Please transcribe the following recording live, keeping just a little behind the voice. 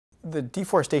The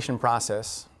deforestation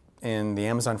process in the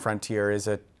Amazon frontier is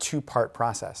a two-part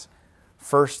process.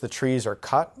 First, the trees are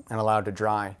cut and allowed to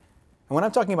dry. And when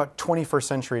I'm talking about 21st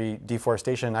century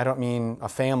deforestation, I don't mean a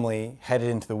family headed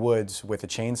into the woods with a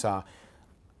chainsaw.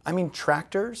 I mean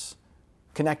tractors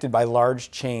connected by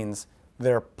large chains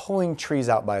that are pulling trees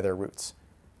out by their roots.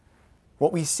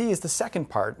 What we see is the second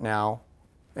part now,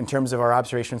 in terms of our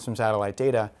observations from satellite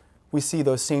data. We see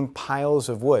those same piles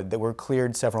of wood that were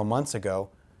cleared several months ago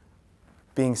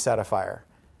being set afire.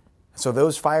 So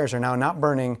those fires are now not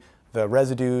burning the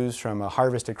residues from a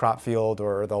harvested crop field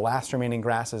or the last remaining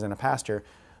grasses in a pasture.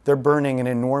 They're burning an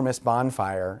enormous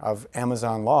bonfire of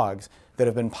Amazon logs that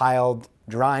have been piled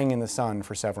drying in the sun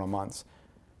for several months.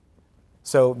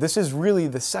 So this is really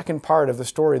the second part of the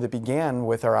story that began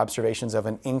with our observations of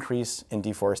an increase in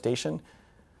deforestation.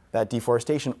 That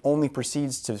deforestation only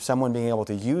proceeds to someone being able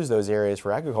to use those areas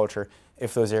for agriculture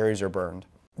if those areas are burned.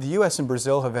 The US and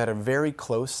Brazil have had a very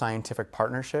close scientific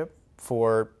partnership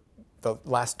for the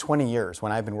last 20 years.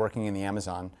 When I've been working in the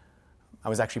Amazon, I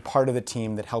was actually part of the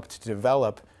team that helped to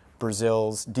develop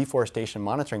Brazil's deforestation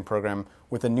monitoring program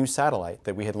with a new satellite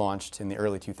that we had launched in the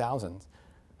early 2000s.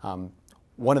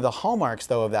 One of the hallmarks,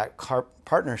 though, of that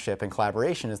partnership and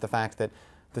collaboration is the fact that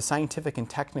the scientific and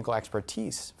technical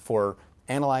expertise for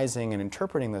analyzing and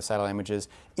interpreting those satellite images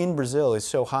in Brazil is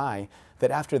so high that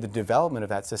after the development of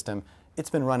that system, it's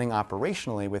been running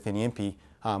operationally within Inpe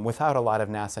without a lot of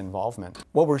NASA involvement.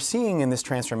 What we're seeing in this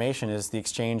transformation is the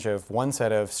exchange of one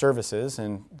set of services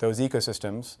and those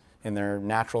ecosystems in their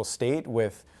natural state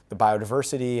with the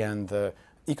biodiversity and the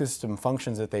ecosystem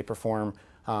functions that they perform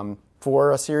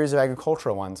for a series of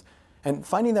agricultural ones. And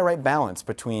finding the right balance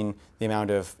between the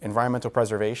amount of environmental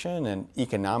preservation and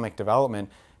economic development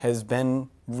has been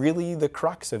really the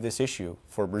crux of this issue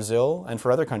for Brazil and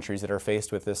for other countries that are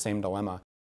faced with this same dilemma.